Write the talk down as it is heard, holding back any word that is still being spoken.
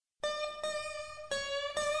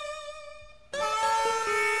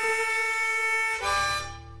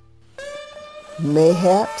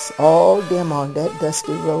Mayhaps all them on that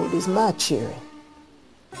dusty road is my cheering.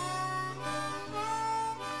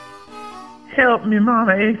 Help me,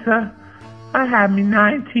 Mama Asa. I have me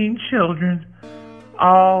 19 children.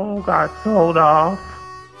 All got sold off.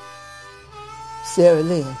 Sarah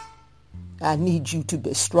Lynn, I need you to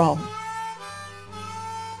be strong.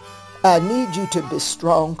 I need you to be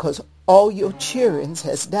strong because all your cheerings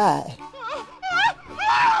has died.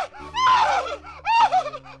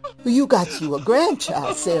 You got you a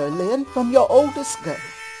grandchild, Sarah Lynn, from your oldest girl.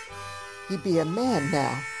 He be a man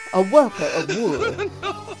now, a worker of wood.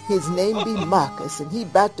 His name be Marcus, and he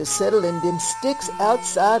about to settle in them sticks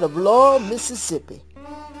outside of Laurel, Mississippi.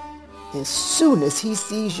 As soon as he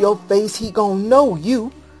sees your face, he gonna know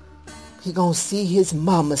you. He gonna see his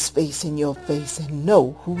mama's face in your face and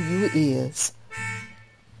know who you is.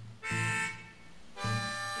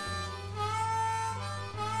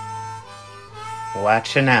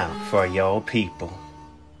 Watching out for your people.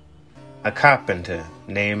 A carpenter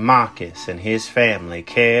named Marcus and his family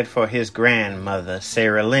cared for his grandmother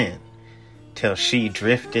Sarah Lynn till she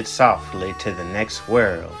drifted softly to the next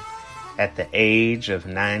world at the age of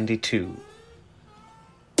 92.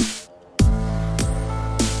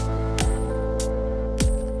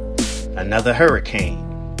 Another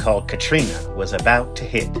hurricane called Katrina was about to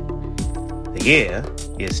hit. The year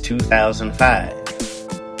is 2005.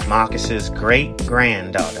 Marcus's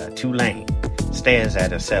great-granddaughter, Tulane, stares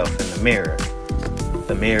at herself in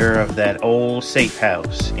the mirror of that old safe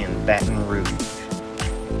house in Baton Rouge.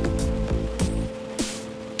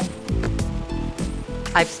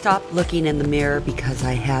 I've stopped looking in the mirror because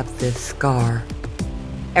I have this scar.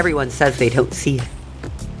 Everyone says they don't see it.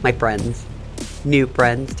 My friends, new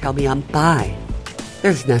friends, tell me I'm fine.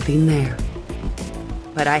 There's nothing there.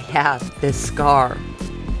 But I have this scar.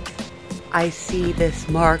 I see this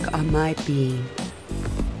mark on my being.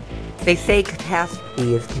 They say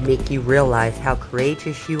catastrophe is to make you realize how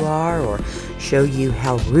courageous you are or show you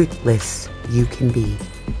how ruthless you can be.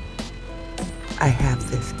 I have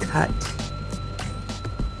this cut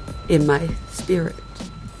in my spirit.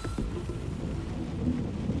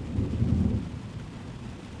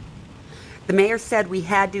 The mayor said we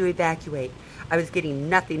had to evacuate. I was getting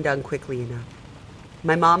nothing done quickly enough.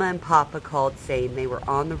 My mama and papa called saying they were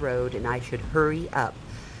on the road and I should hurry up,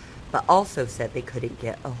 but also said they couldn't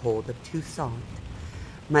get a hold of Toussaint,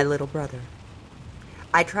 my little brother.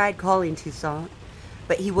 I tried calling Toussaint,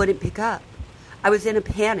 but he wouldn't pick up. I was in a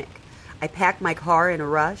panic. I packed my car in a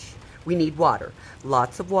rush. We need water,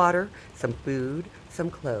 lots of water, some food, some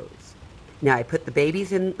clothes. Now I put the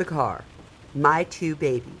babies in the car, my two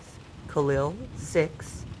babies, Khalil,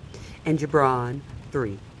 6, and Gibran,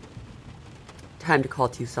 3. Time to call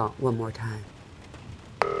Toussaint one more time.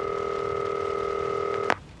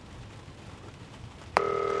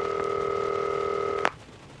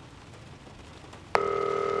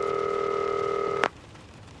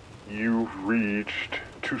 You've reached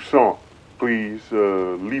Toussaint. Please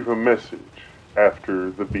leave a message after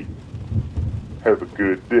the beep. Have a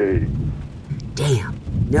good day. Damn,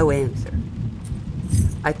 no answer.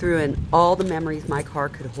 I threw in all the memories my car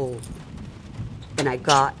could hold, and I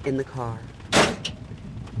got in the car.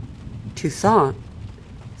 Toussaint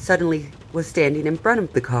suddenly was standing in front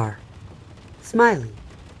of the car, smiling.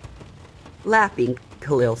 Laughing,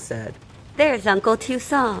 Khalil said, "There's Uncle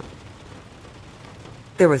Toussaint."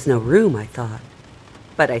 There was no room, I thought.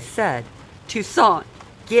 But I said, "Toussaint,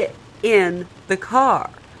 get in the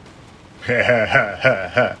car."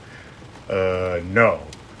 No.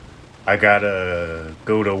 I gotta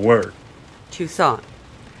go to work. Toussaint,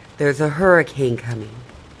 there's a hurricane coming.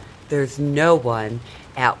 There's no one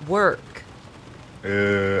at work.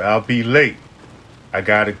 I'll be late. I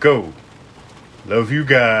gotta go. Love you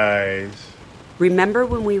guys. Remember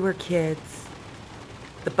when we were kids?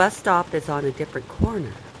 The bus stop is on a different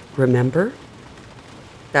corner, remember?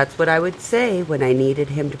 That's what I would say when I needed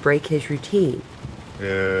him to break his routine.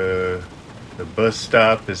 The bus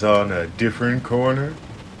stop is on a different corner?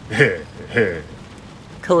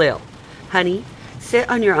 Khalil, honey, sit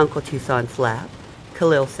on your Uncle Toussaint's lap.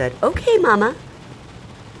 Khalil said, "Okay, Mama."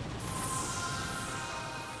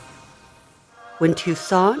 When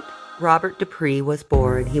Toussaint Robert Dupree was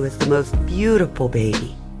born, he was the most beautiful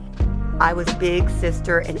baby. I was big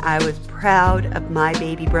sister, and I was proud of my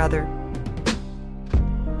baby brother.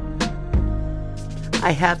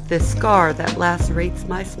 I have this scar that lacerates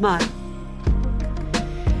my smile.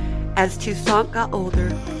 As Toussaint got older,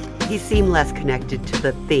 he seemed less connected to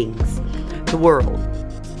the things, the world.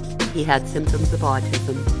 He had symptoms of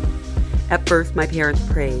autism. At first, my parents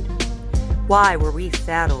prayed. Why were we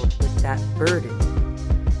saddled with that burden?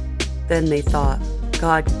 Then they thought,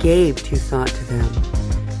 God gave Toussaint to them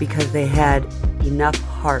because they had enough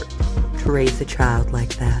heart to raise a child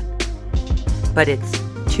like that. But it's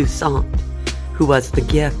Toussaint who was the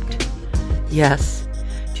gift. Yes,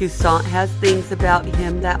 Toussaint has things about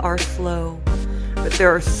him that are slow, but there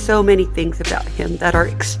are so many things about him that are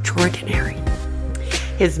extraordinary.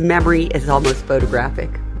 His memory is almost photographic,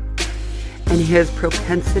 and his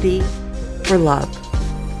propensity for love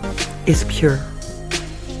is pure.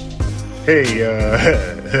 Hey,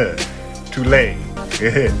 Tulane.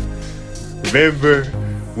 Remember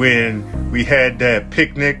when we had that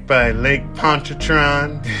picnic by Lake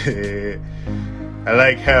Pontchartrain? I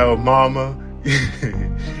like how Mama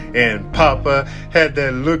and Papa had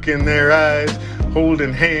that look in their eyes,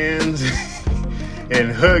 holding hands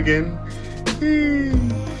and hugging.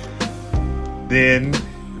 Then,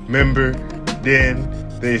 remember,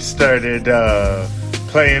 then they started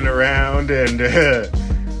playing around, and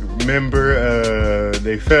remember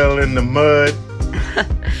they fell in the mud.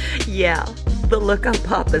 Yeah, the look on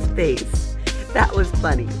Papa's face. That was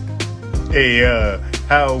funny. Hey,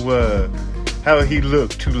 how he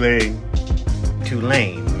look, Tulane?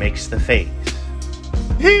 Tulane makes the face.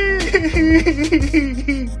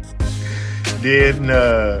 Then,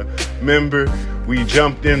 remember, we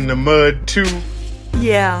jumped in the mud too?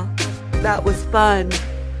 Yeah, that was fun.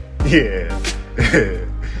 Yeah,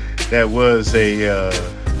 that was a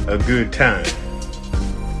good time.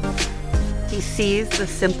 He sees the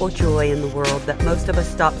simple joy in the world that most of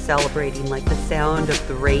us stop celebrating, like the sound of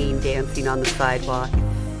the rain dancing on the sidewalk.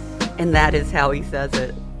 And that is how he says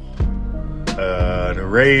it. The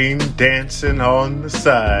rain dancing on the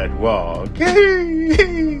sidewalk.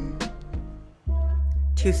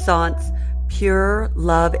 Toussaint's pure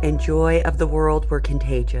love and joy of the world were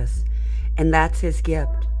contagious, and that's his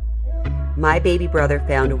gift. My baby brother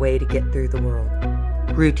found a way to get through the world.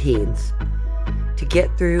 Routines. To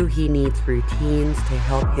get through, he needs routines to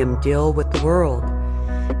help him deal with the world.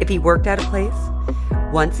 If he worked at a place,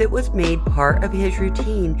 once it was made part of his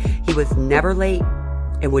routine, he was never late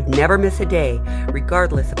and would never miss a day,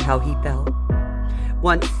 regardless of how he felt.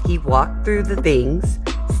 Once he walked through the things,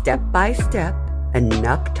 step by step,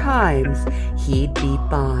 enough times, he'd be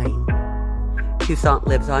fine. Toussaint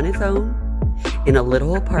lives on his own, in a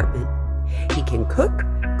little apartment. He can cook,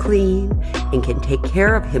 clean, and can take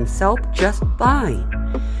care of himself just fine.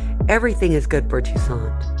 Everything is good for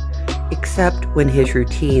Toussaint, except when his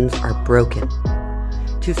routines are broken.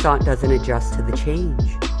 Toussaint doesn't adjust to the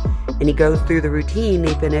change, and he goes through the routine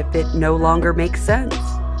even if it no longer makes sense.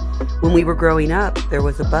 When we were growing up, there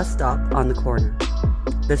was a bus stop on the corner.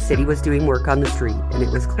 The city was doing work on the street, and it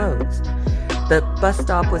was closed. The bus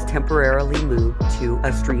stop was temporarily moved to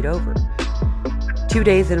a street over. 2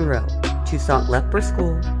 days in a row, Toussaint left for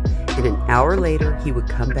school, and an hour later, he would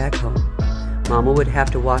come back home. Mama would have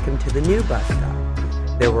to walk him to the new bus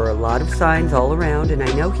stop. There were a lot of signs all around, and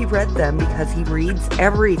I know he read them because he reads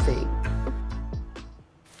everything.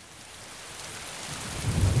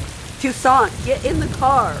 Toussaint, get in the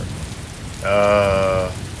car.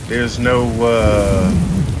 There's no,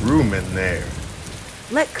 room in there.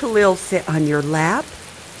 Let Khalil sit on your lap.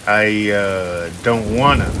 I, don't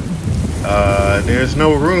wanna. There's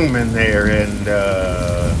no room in there, and,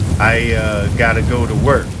 I gotta go to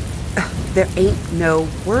work. There ain't no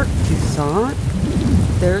work, Toussaint.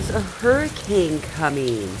 There's a hurricane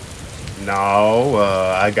coming. No,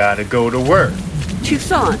 I gotta go to work.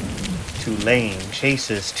 Toussaint. Tulane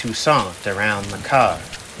chases Toussaint around the car.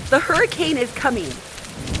 The hurricane is coming.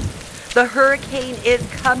 The hurricane is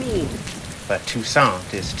coming. But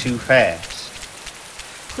Toussaint is too fast.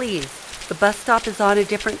 Please, the bus stop is on a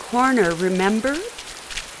different corner, remember?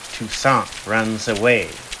 Toussaint runs away.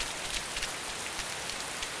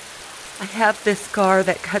 I have this scar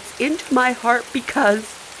that cuts into my heart because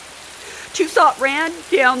Toussaint ran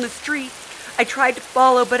down the street. I tried to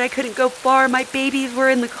follow, but I couldn't go far. My babies were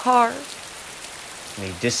in the car. And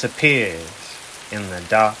he disappears in the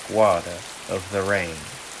dark water of the rain.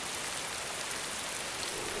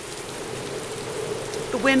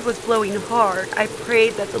 The wind was blowing hard. I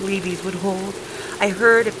prayed that the levees would hold. I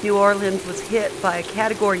heard if New Orleans was hit by a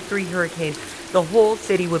Category 3 hurricane, the whole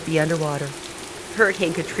city would be underwater.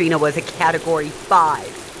 Hurricane Katrina was a Category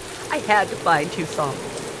 5. I had to find Toussaint,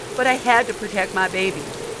 but I had to protect my baby.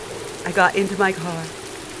 I got into my car.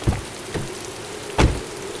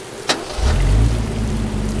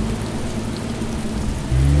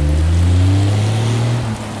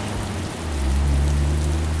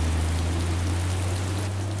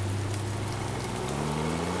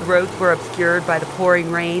 The roads were obscured by the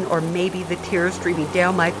pouring rain, or maybe the tears streaming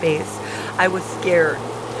down my face. I was scared.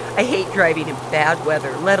 I hate driving in bad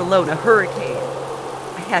weather, let alone a hurricane.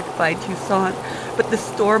 had to find Toussaint, but the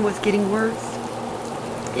storm was getting worse.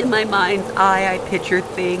 In my mind's eye, I pictured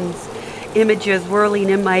things, images whirling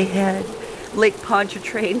in my head. Lake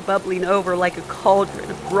Pontchartrain bubbling over like a cauldron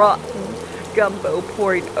of rotten gumbo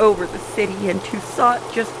pouring over the city, and Toussaint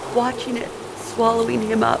just watching it, swallowing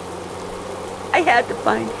him up. I had to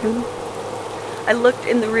find him. I looked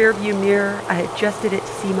in the rearview mirror. I adjusted it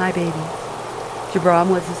to see my babies. Jabram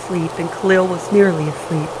was asleep and Khalil was nearly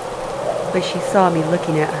asleep, but she saw me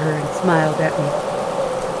looking at her and smiled at me.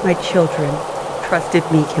 My children trusted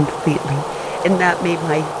me completely, and that made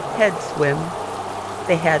my head swim.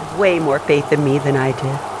 They had way more faith in me than I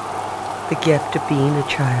did. The gift of being a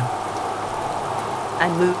child. I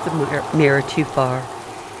moved the mirror too far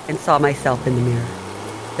and saw myself in the mirror.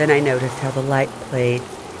 Then I noticed how the light played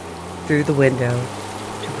through the window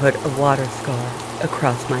to put a water scar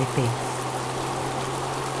across my face.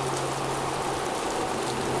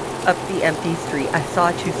 Up the empty street, I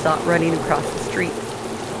saw Toussaint running across the street.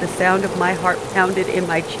 The sound of my heart pounded in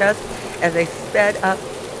my chest as I sped up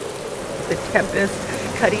the tempest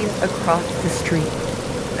cutting across the street.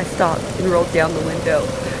 I stopped and rolled down the window.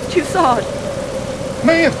 Toussaint!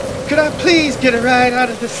 Ma'am, could I please get a ride out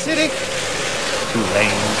of the city?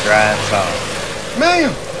 Tulane drives off.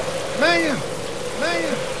 Ma'am! Ma'am!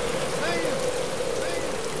 Ma'am! Ma'am!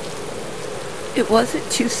 It wasn't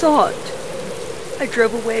Toussaint. I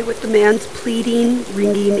drove away with the man's pleading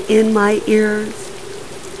ringing in my ears.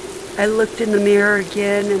 I looked in the mirror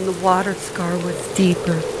again and the water scar was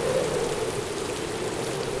deeper.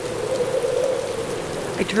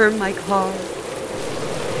 I turned my car.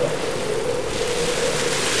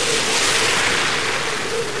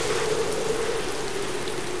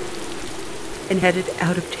 And headed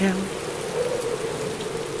out of town.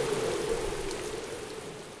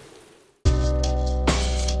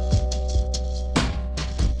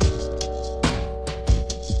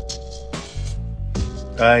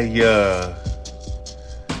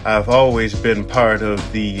 I've always been part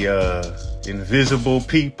of the invisible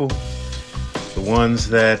people, the ones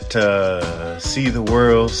that see the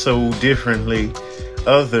world so differently.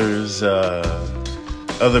 Others,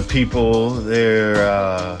 other people,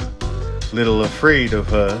 they're little afraid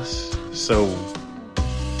of us, so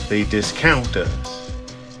they discount us.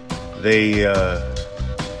 They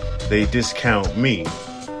discount me.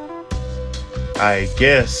 I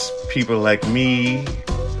guess people like me,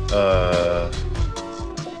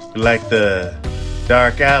 like the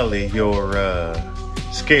dark alley you're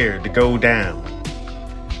scared to go down,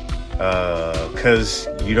 'cause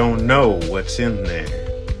you don't know what's in there.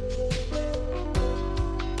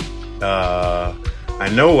 I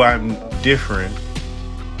know I'm different,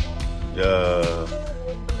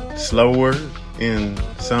 slower in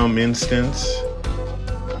some instance,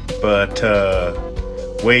 but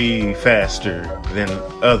way faster than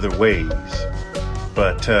other ways.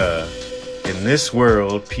 But in this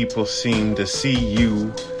world, people seem to see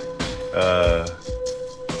you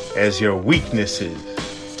as your weaknesses.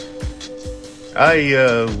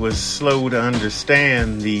 I was slow to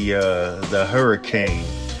understand the hurricane,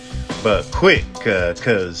 but quick,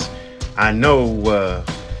 'cause I know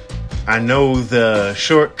the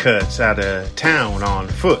shortcuts out of town on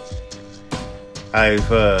foot.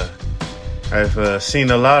 I've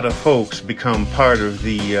seen a lot of folks become part of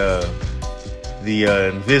the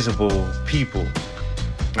invisible people.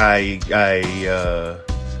 I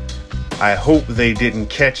hope they didn't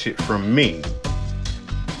catch it from me.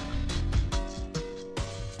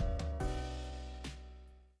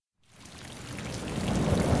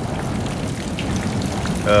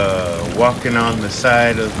 Walking on the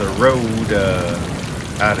side of the road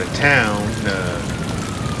out of town,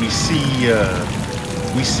 we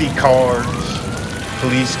see cars,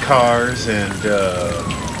 police cars, and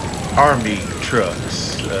army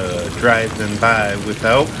trucks driving by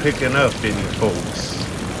without picking up any folks,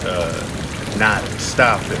 not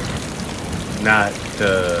stopping, not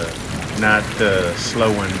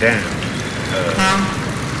slowing down,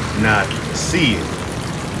 not seeing.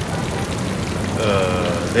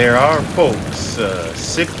 There are folks,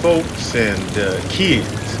 sick folks and kids,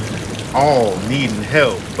 all needing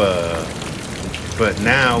help, but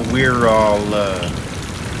now we're all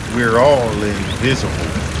invisible.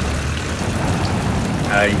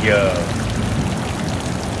 I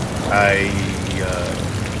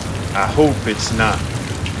hope it's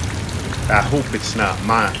not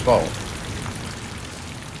my fault.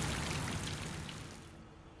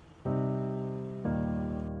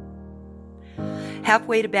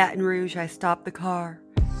 Halfway to Baton Rouge, I stopped the car.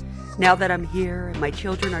 Now that I'm here and my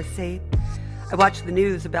children are safe, I watch the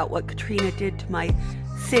news about what Katrina did to my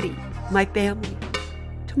city, my family,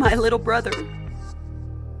 to my little brother.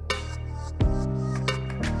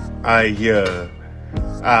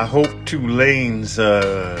 I hope Tulane's,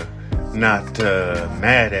 not,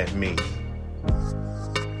 mad at me.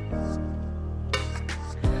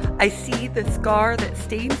 I see the scar that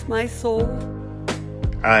stains my soul.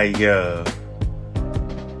 I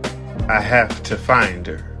have to find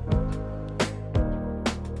her.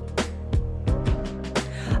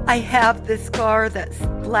 I have the scar that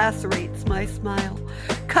lacerates my smile,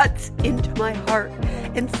 cuts into my heart,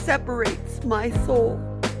 and separates my soul.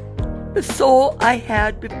 The soul I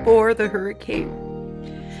had before the hurricane,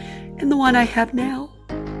 and the one I have now,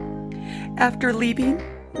 after leaving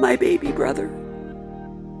my baby brother.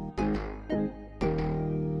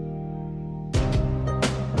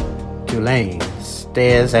 Tulane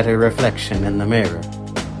stares at her reflection in the mirror,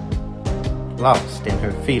 lost in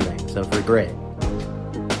her feelings of regret.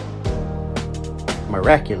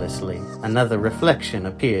 Miraculously, another reflection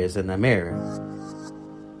appears in the mirror.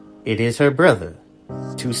 It is her brother,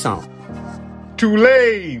 Toussaint.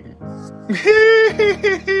 Tulane!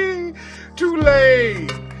 Tulane!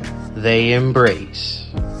 They embrace.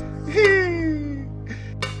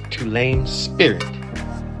 Tulane's spirit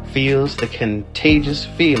feels the contagious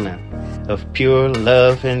feeling of pure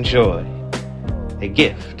love and joy, a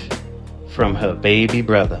gift from her baby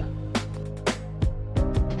brother.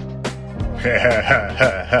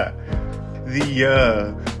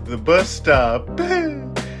 The bus stop.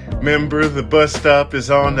 Remember, the bus stop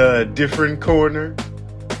is on a different corner?